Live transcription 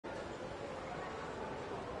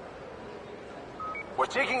We're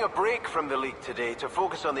taking a break from the league today to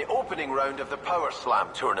focus on the opening round of the Power Slam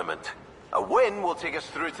tournament. A win will take us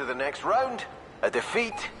through to the next round. A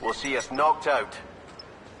defeat will see us knocked out.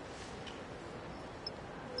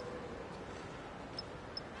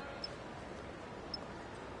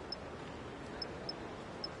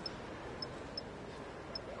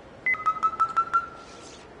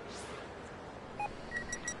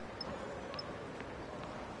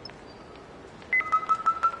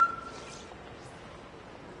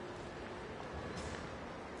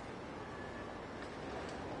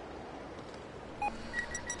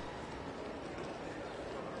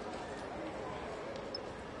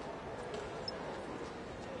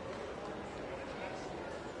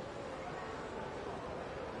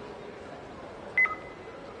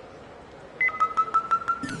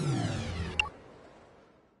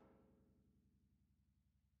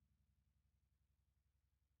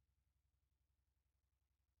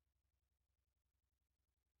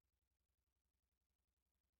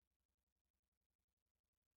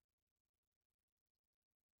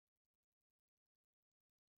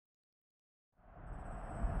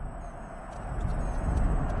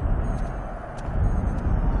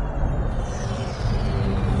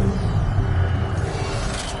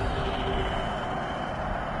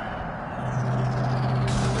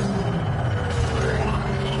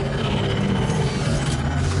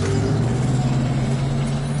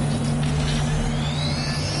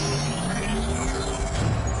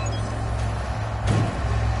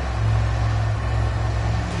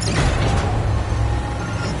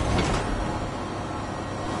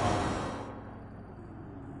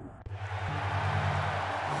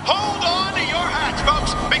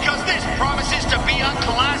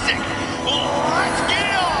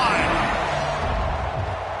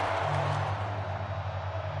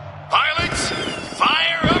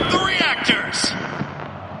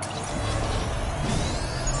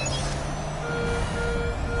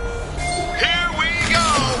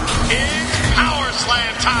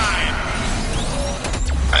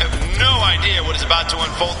 To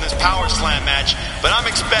unfold in this Power Slam match, but I'm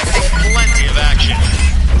expecting plenty of action.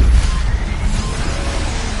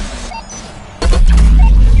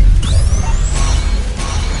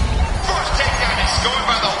 First takedown is scored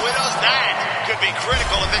by the Widows. That could be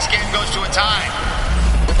critical if this game goes to a tie.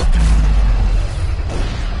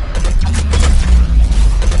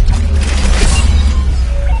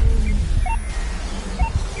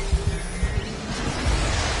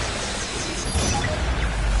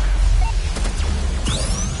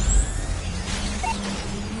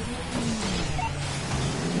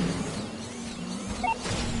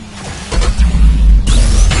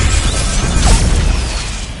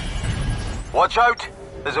 Watch out!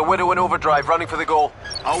 There's a Widow in overdrive running for the goal.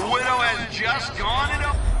 A Widow has just gone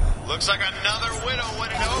into... Looks like another Widow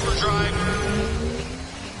went into overdrive.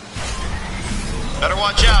 Better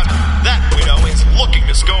watch out. That Widow is looking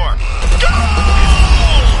to score.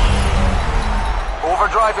 Goal!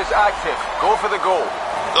 Overdrive is active. Go for the goal.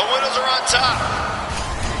 The Widows are on top.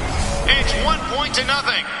 It's 1-0.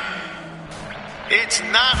 It's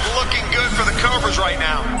not looking good for the Cobras right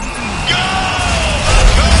now. Goal!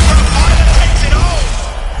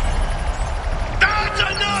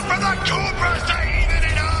 Enough for the Cobras to even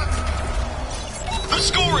it up! The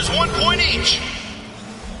score is 1 point each.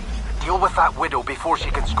 Deal with that Widow before she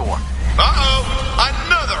can score. Uh-oh!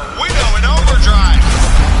 Another Widow in overdrive!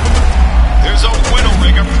 There's a Widow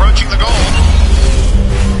rig approaching the goal.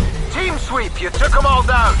 Team sweep! You took them all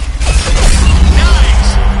down!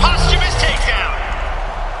 Nice! Posthumous takedown!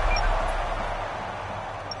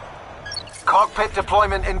 Cockpit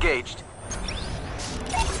deployment engaged.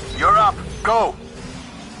 You're up. Go!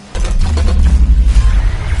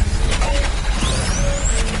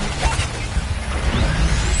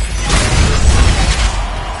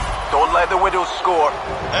 Don't let the Widow score.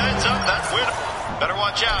 Heads up, that Widow. Better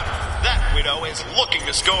watch out. That Widow is looking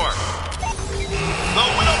to score. The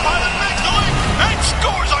Widow pilot makes the leap and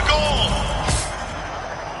scores a goal.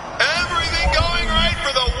 Everything going right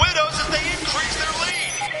for the Widows as they increase their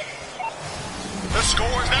lead. The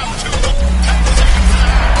score is now 2-1. 10 seconds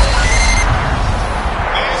left.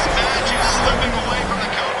 This match is slipping away from the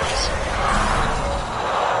Cobras.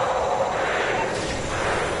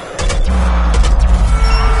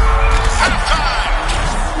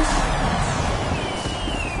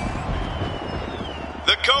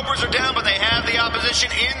 The Cobras are down, but they have the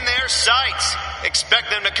opposition in their sights. Expect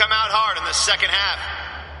them to come out hard in the second half.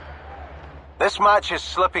 This match is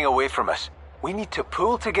slipping away from us. We need to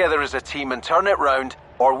pull together as a team and turn it round,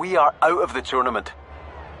 or we are out of the tournament.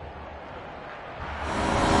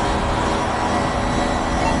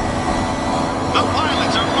 The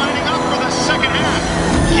pilots are lining up for the second half.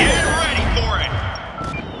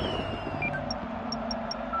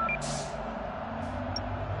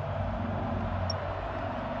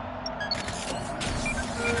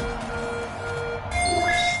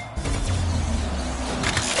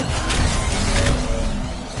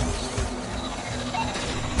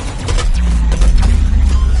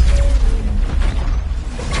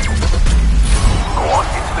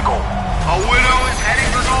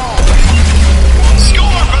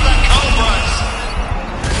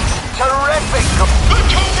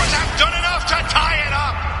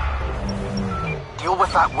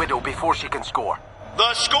 with that Widow before she can score.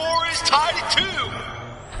 The score is tied at 2. The Widow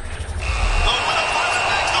pilot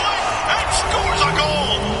makes the leap and scores a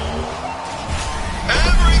goal.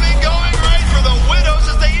 Everything going right for the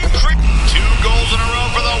Widows as they increase. 2 goals in a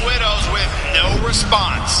row for the Widows with no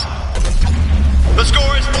response. The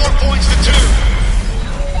score is 4 points to 2.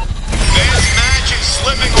 This match is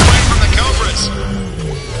slipping away from the Cobras.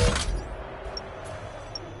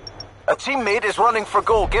 A teammate is running for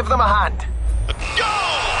goal. Give them a hand. Goal!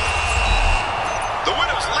 The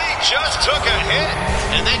Widows' lead just took a hit,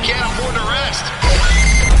 and they can't afford to rest.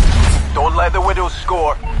 Don't let the Widows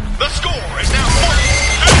score. The score is now 4.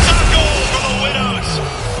 It's a goal for the Widows.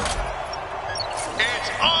 It's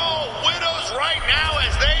all Widows right now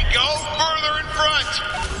as they go further in front.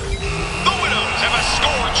 The Widows have a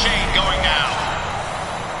score chain going now.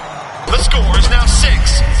 The score is now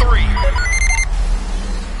 6-3.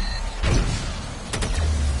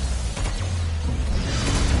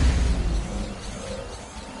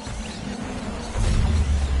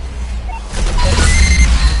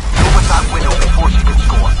 Widow before she can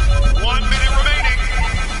score. 1 minute remaining.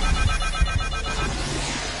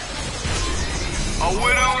 A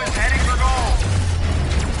Widow is heading for goal.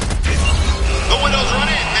 The Widows run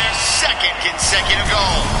in their second consecutive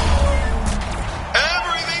goal.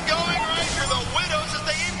 Everything going right for the Widows as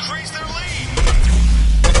they increase their lead.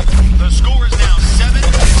 The score is now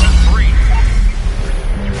 7-3.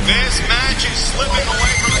 This match is slipping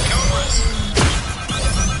away from the Cobras.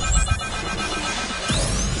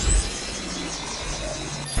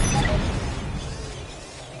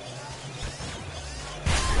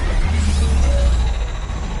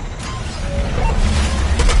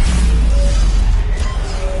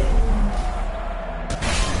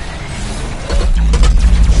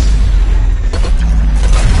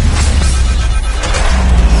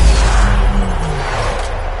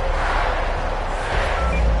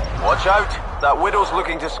 Watch out. That Widow's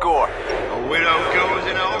looking to score. A Widow goes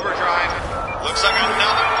into overdrive. Looks like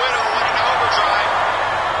another Widow went into overdrive.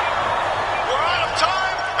 We're out of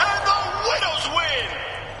time, and the Widows win!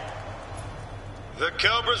 The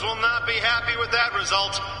Cobras will not be happy with that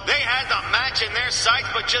result. They had the match in their sights,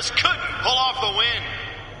 but just couldn't pull off the win.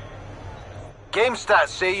 Game stats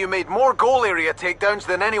say you made more goal area takedowns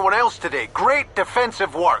than anyone else today. Great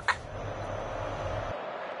defensive work.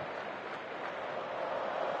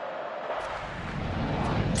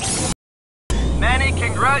 Many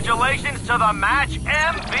congratulations to the match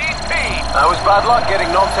MVP. That was bad luck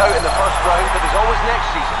getting knocked out in the first round, but there's always next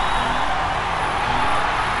season.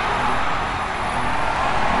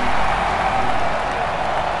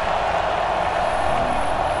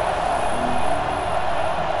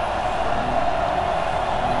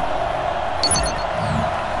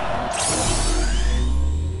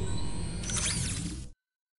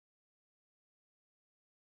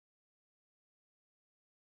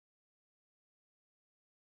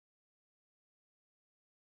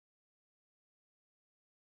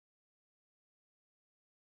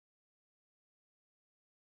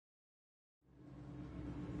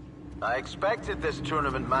 I expected this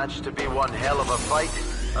tournament match to be one hell of a fight,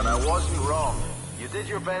 and I wasn't wrong. You did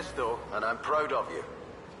your best though, and I'm proud of you.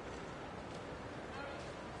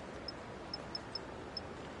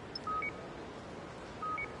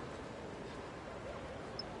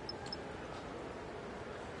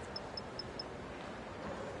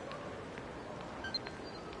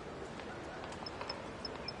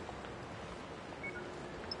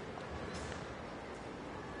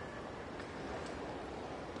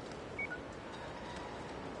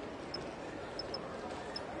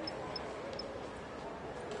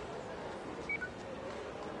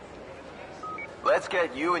 Let's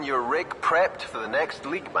get you and your rig prepped for the next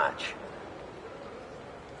league match.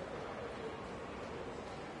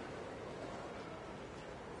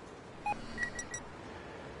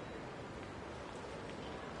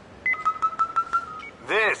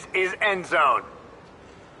 This is End Zone.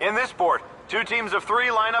 In this sport, 2 teams of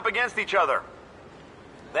 3 line up against each other.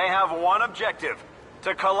 They have one objective: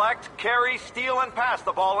 to collect, carry, steal, and pass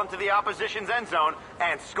the ball into the opposition's end zone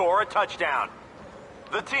and score a touchdown.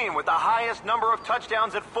 The team with the highest number of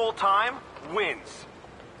touchdowns at full time wins.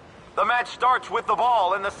 The match starts with the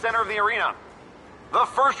ball in the center of the arena. The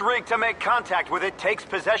first rig to make contact with it takes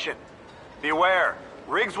possession. Beware,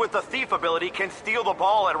 rigs with the thief ability can steal the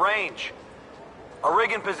ball at range. A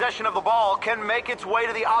rig in possession of the ball can make its way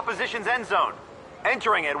to the opposition's end zone.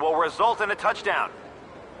 Entering it will result in a touchdown.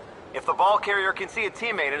 If the ball carrier can see a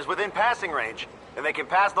teammate and is within passing range, then they can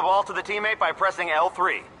pass the ball to the teammate by pressing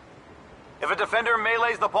L3. If a defender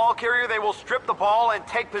melees the ball carrier, they will strip the ball and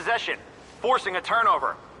take possession, forcing a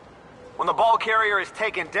turnover. When the ball carrier is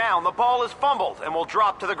taken down, the ball is fumbled and will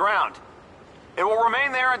drop to the ground. It will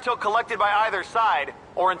remain there until collected by either side,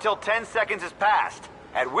 or until 10 seconds is passed,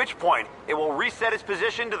 at which point it will reset its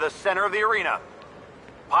position to the center of the arena.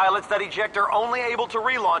 Pilots that eject are only able to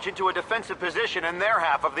relaunch into a defensive position in their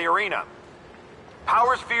half of the arena.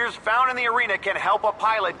 Power spheres found in the arena can help a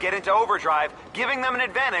pilot get into overdrive, giving them an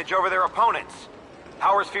advantage over their opponents.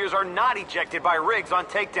 Power spheres are not ejected by RIGS on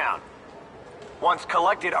takedown. Once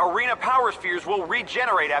collected, arena power spheres will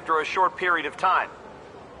regenerate after a short period of time.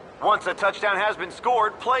 Once a touchdown has been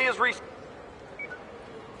scored, play is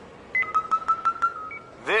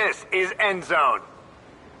This is End Zone.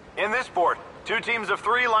 In this sport, 2 teams of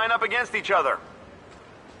 3 line up against each other.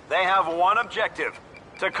 They have one objective: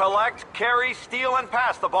 to collect, carry, steal, and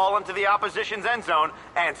pass the ball into the opposition's end zone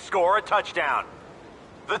and score a touchdown.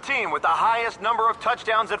 The team with the highest number of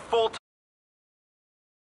touchdowns at full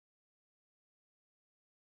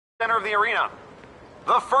center of the arena.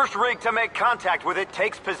 The first rig to make contact with it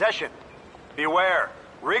takes possession. Beware,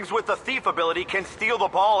 rigs with the thief ability can steal the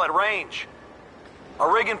ball at range. A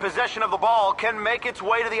rig in possession of the ball can make its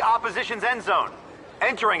way to the opposition's end zone.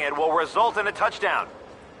 Entering it will result in a touchdown.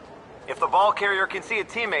 If the ball carrier can see a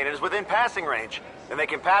teammate and is within passing range, then they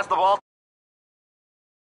can pass the ball.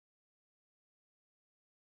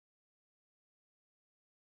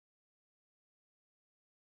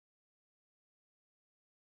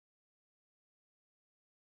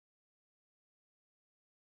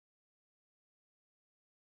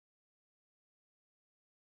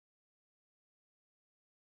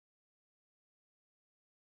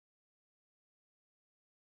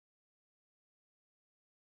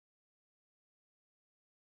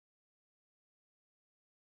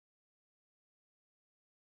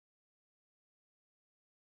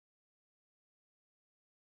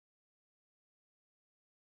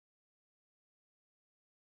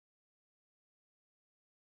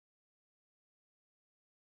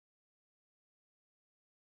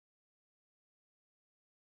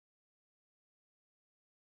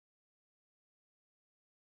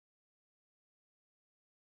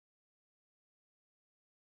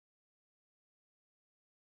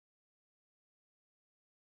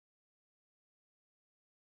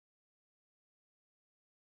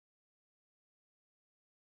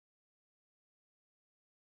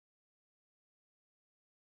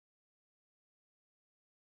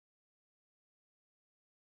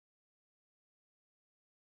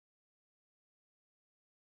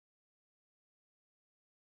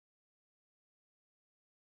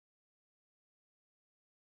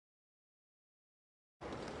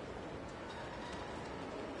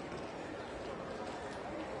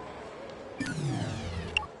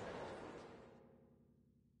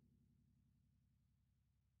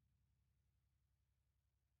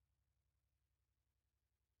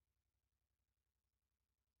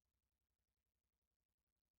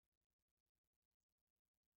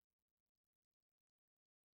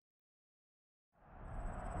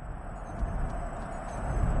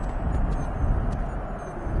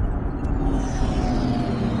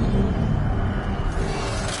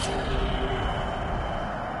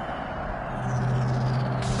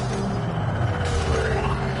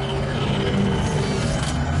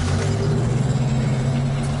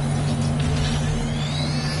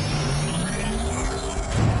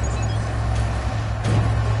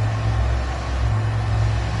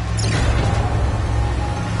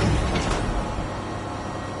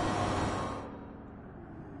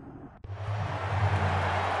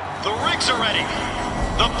 Are ready.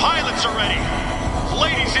 The pilots are ready.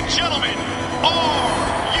 Ladies and gentlemen, are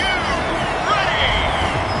you ready?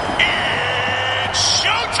 It's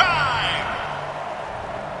showtime!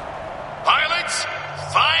 Pilots,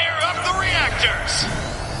 fire up the reactors.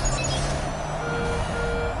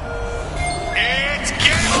 It's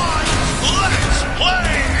game on. Let's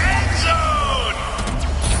play End Zone.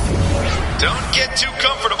 Don't get too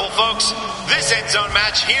comfortable, folks. This End Zone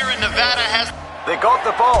match here in Nevada has... They got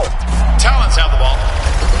the ball. Talents have the ball.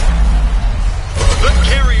 The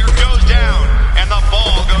carrier goes down, and the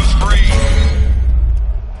ball goes free.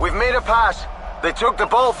 We've made a pass. They took the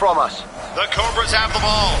ball from us. The Cobras have the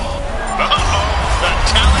ball. Uh-oh, the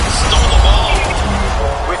Talents stole the ball.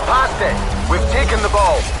 We've passed it. We've taken the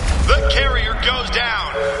ball. The carrier goes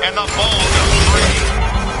down, and the ball goes free.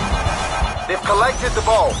 They've collected the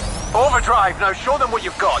ball. Overdrive, now show them what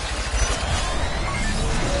you've got.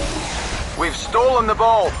 We've stolen the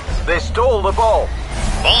ball. They stole the ball.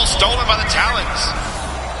 Ball stolen by the Talons.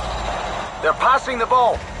 They're passing the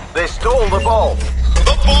ball. They stole the ball.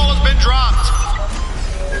 The ball has been dropped.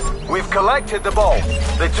 We've collected the ball.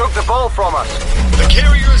 They took the ball from us. The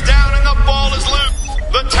carrier is down and the ball is loose.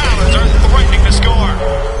 The Talons are threatening to score.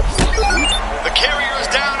 The carrier is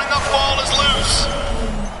down and the ball is loose.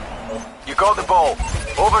 You got the ball.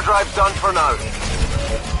 Overdrive's done for now.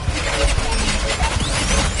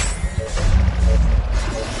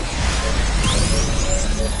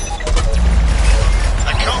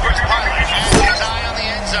 The Cobra's pilot has his eye on the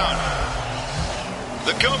end zone.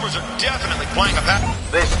 The Cobras are definitely playing a pass.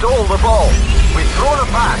 They stole the ball. We've thrown a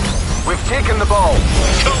pass. We've taken the ball.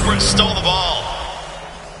 Cobras stole the ball.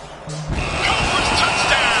 Cobras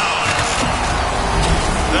touchdown.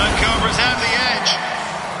 The Cobras have the edge.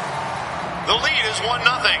 The lead is 1-0.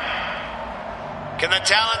 Can the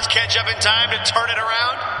Talons catch up in time to turn it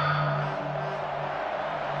around?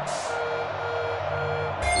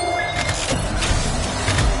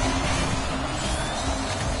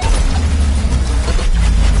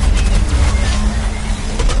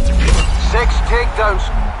 Six takedowns.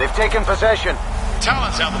 They've taken possession.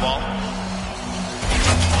 Talons have the ball.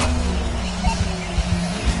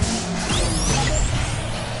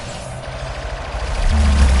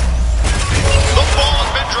 The ball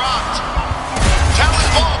has been dropped. Talons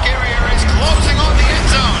ball carrier is closing on the end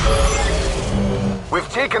zone. We've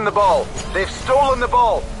taken the ball. They've stolen the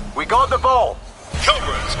ball. We got the ball.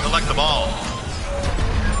 Cobras collect the ball.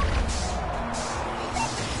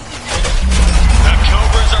 The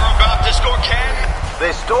Cobras are about to score, Ken.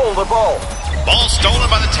 They stole the ball. Ball stolen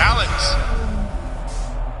by the Talons.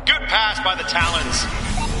 Good pass by the Talons.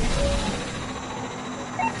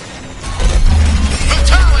 The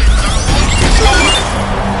Talons are looking to score.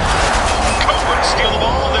 Cobras steal the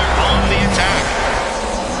ball. They're on the attack.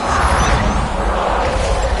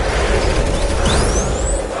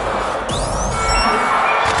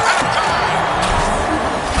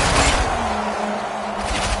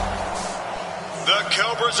 The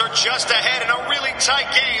Cobras are just ahead in a really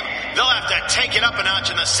tight game. They'll have to take it up a notch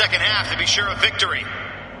in the second half to be sure of victory.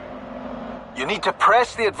 You need to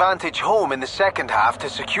press the advantage home in the second half to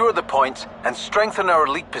secure the points and strengthen our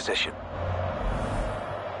lead position.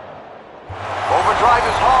 Overdrive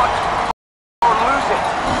is hot. Or lose it.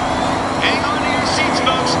 Hang on to your seats,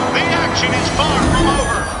 folks. The action is far from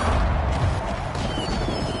over.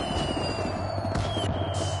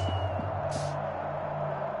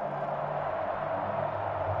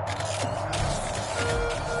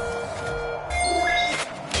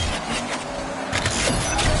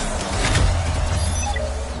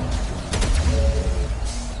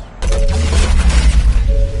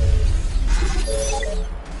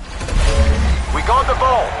 We got the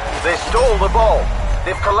ball. They stole the ball.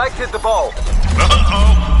 They've collected the ball.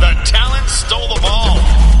 Uh-oh. The Talons stole the ball.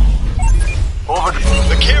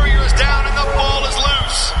 The carrier is down and the ball is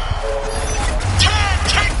loose.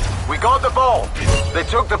 We got the ball. They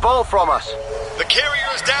took the ball from us. The carrier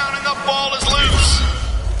is down and the ball is loose.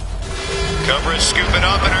 Cobras scoop it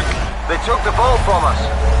up and are... They took the ball from us.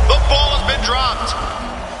 The ball has been dropped.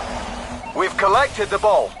 We've collected the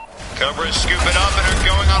ball. Cobras scoop it up and are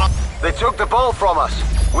going on... They took the ball from us.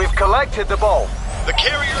 We've collected the ball. The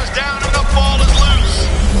carrier is down and the ball is loose.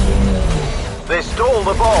 They stole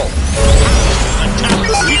the ball. The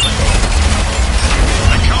Talons steal it.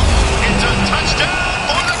 The Cobras, it's a touchdown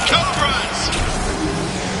for the Cobras.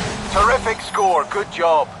 Terrific score. Good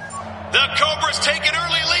job. The Cobras take an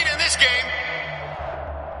early lead in this game.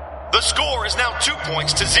 The score is now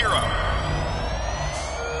 2-0.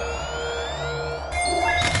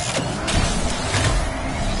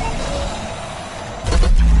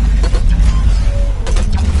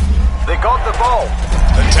 They got the ball.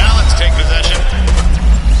 The Talons take possession.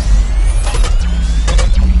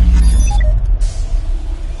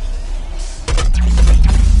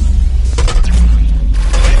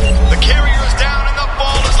 The carrier is down and the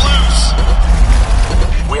ball is loose.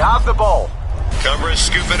 We have the ball. Cobras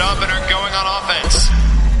scoop it up and are going on offense.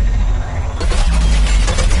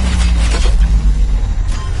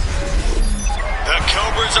 The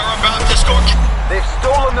Cobras are about to score. They've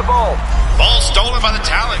stolen the ball. Ball stolen by the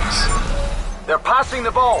Talons. They're passing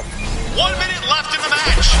the ball. 1 minute left in the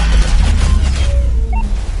match.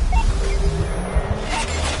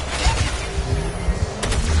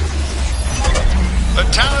 The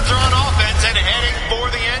Talons are on offense and heading for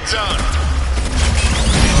the end zone.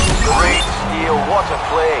 Great steal. What a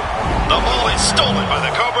play. The ball is stolen by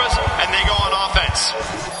the Cobras and they go on offense.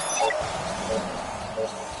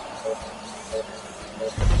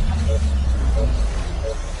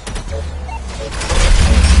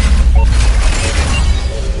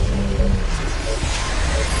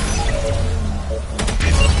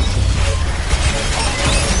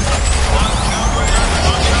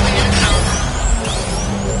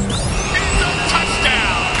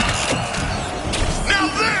 Touchdown! Now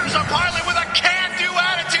there's a pilot with a can-do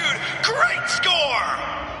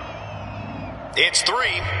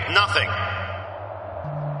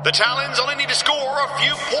The Talons only need to score a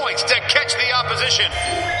few points to catch the opposition.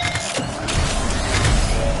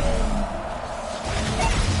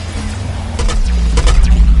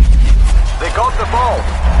 They got the ball.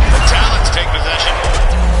 The Talons take possession.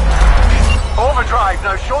 Overdrive,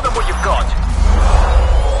 now show them what you've got.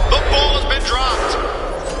 The ball has been dropped.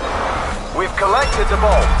 We've collected the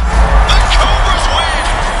ball. The Cobras win!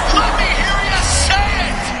 Let me hear you say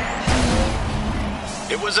it!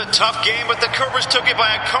 It was a tough game, but the Cobras took it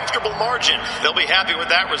by a comfortable margin. They'll be happy with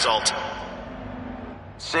that result.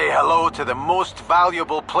 Say hello to the most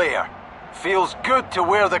valuable player. Feels good to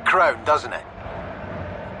wear the crown, doesn't it?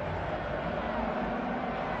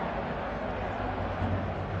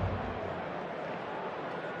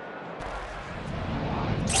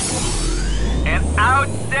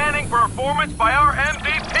 Outstanding performance by our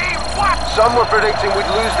MVP. What? Some were predicting we'd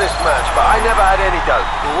lose this match, but I never had any doubt.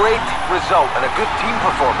 Great result and a good team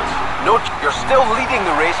performance. Note, you're still leading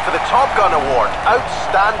the race for the Top Gun award.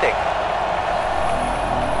 Outstanding.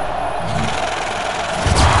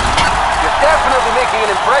 You're definitely making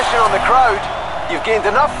an impression on the crowd. You've gained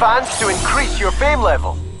enough fans to increase your fame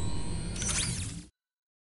level.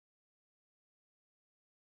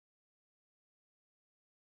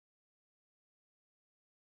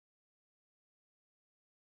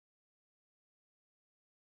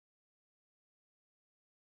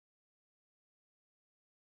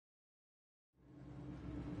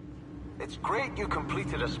 It's great you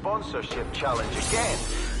completed a sponsorship challenge again,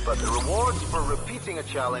 but the rewards for repeating a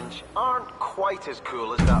challenge aren't quite as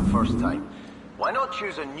cool as that first time. Why not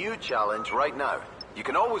choose a new challenge right now? You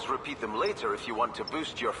can always repeat them later if you want to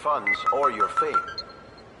boost your funds or your fame.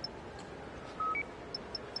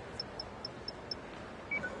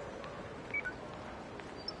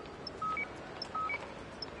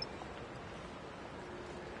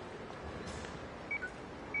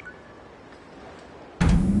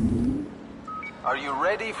 Are you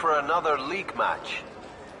ready for another league match?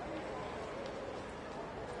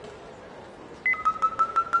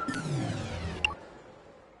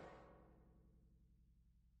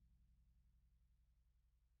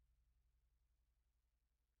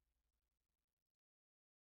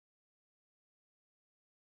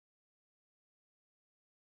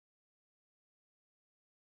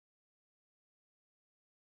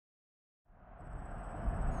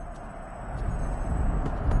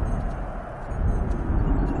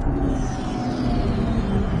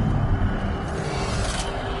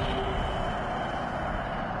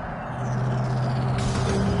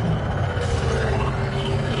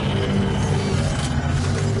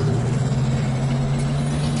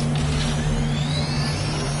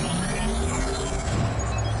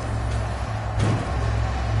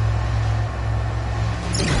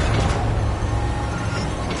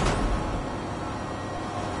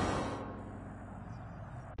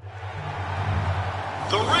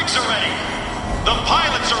 The rigs are ready. The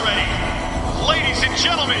pilots are ready. Ladies and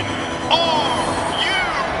gentlemen, are you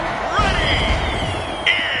ready?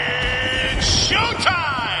 It's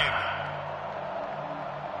showtime!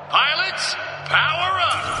 Pilots, power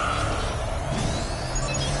up!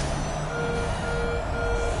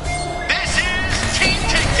 This is Team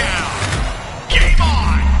Takedown. Game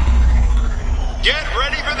on! Get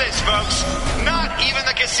ready for this, folks. Not even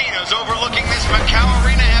the casinos overlooking this Macau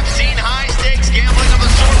arena have seen high-stakes gambling of the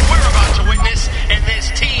sort we're about to witness, and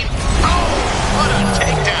this team, oh, what a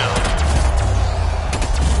takedown.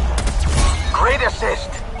 Great assist.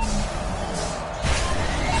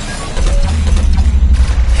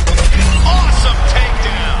 Awesome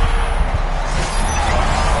takedown.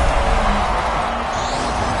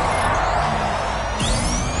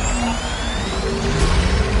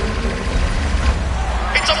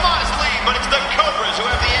 It's a modest lead, but it's the Cobras who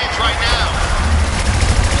have the edge right now.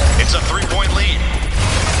 It's a 3-point lead.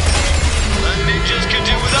 The Ninjas could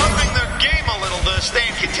do with upping their game a little to stay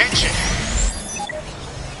in contention.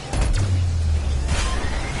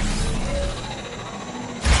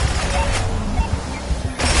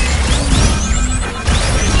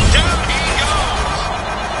 Down he goes.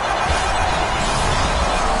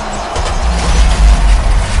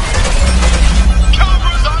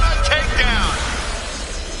 Cobras on a takedown.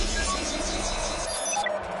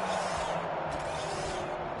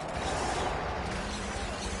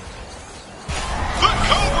 The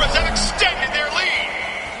Cobras have extended their lead.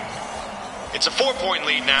 It's a 4-point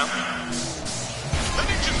lead now. The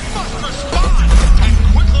Ninjas must respond, and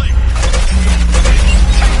quickly.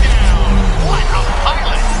 Takedown. What a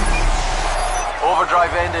pilot.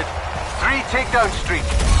 Overdrive ended. 3 takedown streak.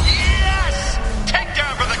 Yes!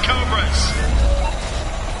 Takedown for the Cobras.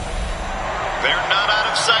 They're not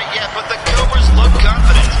out of sight yet, but the Cobras look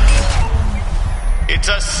confident. It's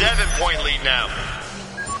a 7-point lead now.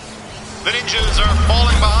 The Ninjas are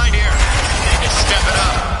falling behind here. They need to step it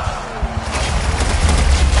up.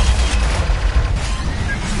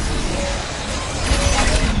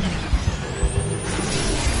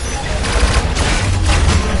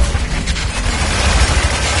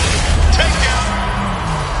 Takedown.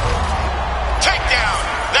 Takedown.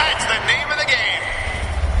 That's the name of the game.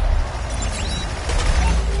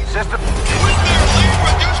 System. With their lead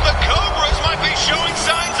reduced, the Cobras might be showing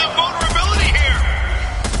signs of vulnerability here.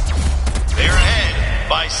 They're ahead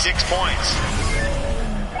by 6 points.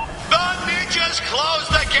 The Ninjas close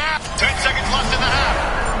the gap. 10 seconds left in the half.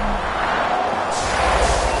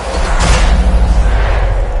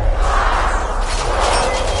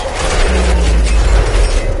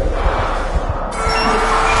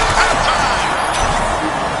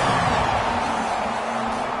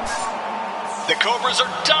 The Cobras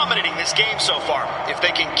are dominating this game so far. If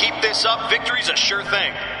they can keep this up, victory's a sure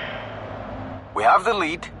thing. We have the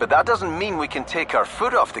lead, but that doesn't mean we can take our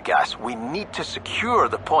foot off the gas. We need to secure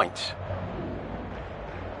the points.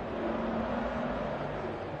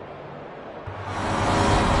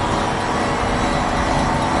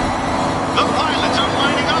 The pilots are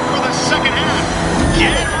lining up for the second half.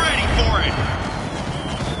 Get ready for it.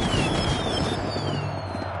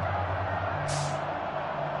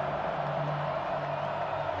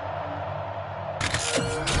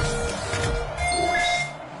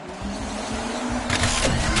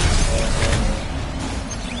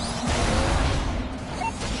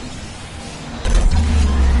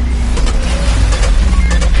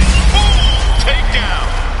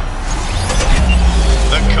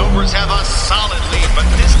 Have a solid lead, but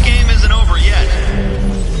this game isn't over yet.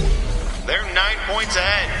 They're 9 points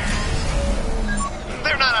ahead.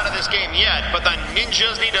 They're not out of this game yet, but the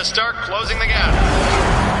Ninjas need to start closing the gap.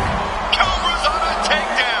 Cobras on a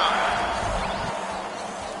takedown.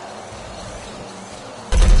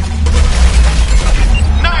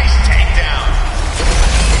 Nice takedown.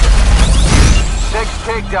 6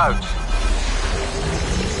 takedowns.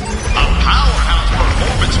 A powerhouse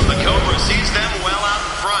performance from the Cobras sees them well out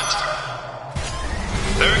in front.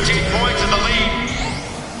 13 points in the lead.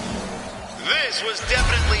 This was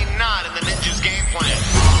definitely not in the Ninjas' game plan.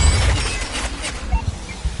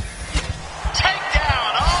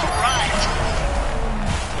 Takedown, all right.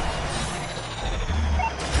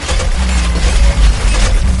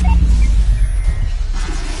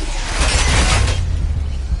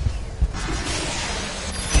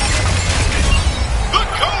 The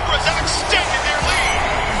Cobras have extended their lead.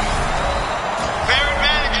 Their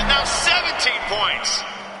advantage is now 17 points.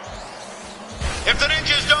 If the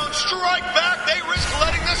Ninjas don't strike back, they risk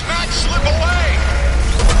letting this match slip away.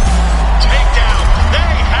 Takedown.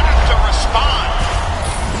 They have to respond.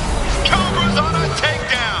 Cobras on a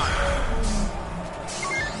takedown.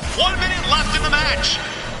 1 minute left in the match.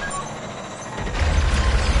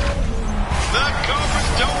 The Cobras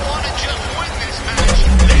don't want to just win this match.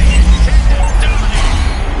 They intend to dominate.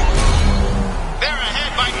 They're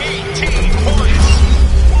ahead by 18 points.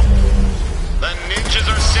 The Ninjas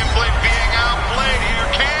are simply being outplayed here.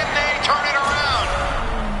 Can they turn it around?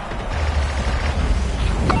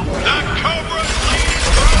 The Cobras' lead is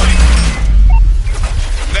growing.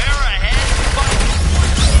 They're ahead by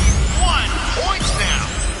 1 point now.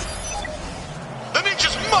 The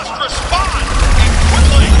Ninjas must respond, and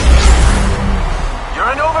quickly.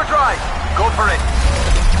 You're in overdrive. Go for it.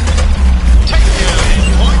 Takedown and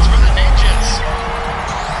points for the Ninjas.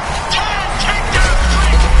 10 takedown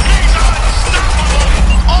streak. He's unstoppable.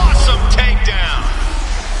 Awesome takedown.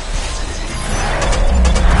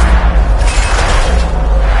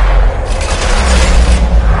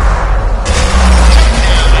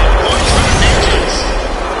 Takedown and points for the Ninjas.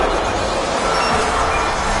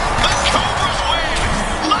 The Cobras win.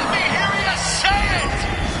 Let me hear you say it.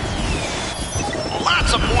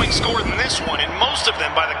 Lots of points scored in this one, and most of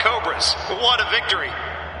them by the Cobras. What a victory.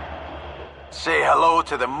 Say hello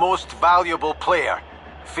to the most valuable player.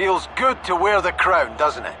 Feels good to wear the crown,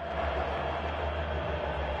 doesn't it?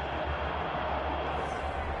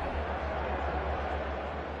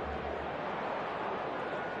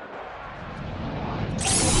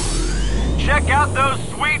 Check out those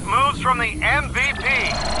sweet moves from the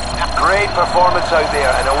MVP. Great performance out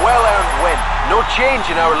there and a well-earned win. No change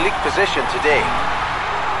in our league position today.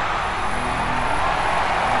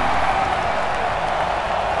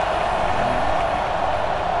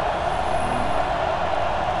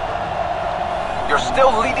 You're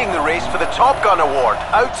still leading the race for the Top Gun award.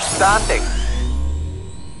 Outstanding.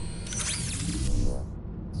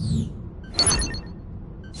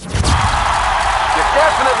 You're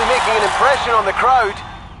definitely making an impression on the crowd.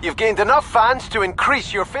 You've gained enough fans to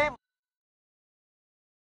increase your fame.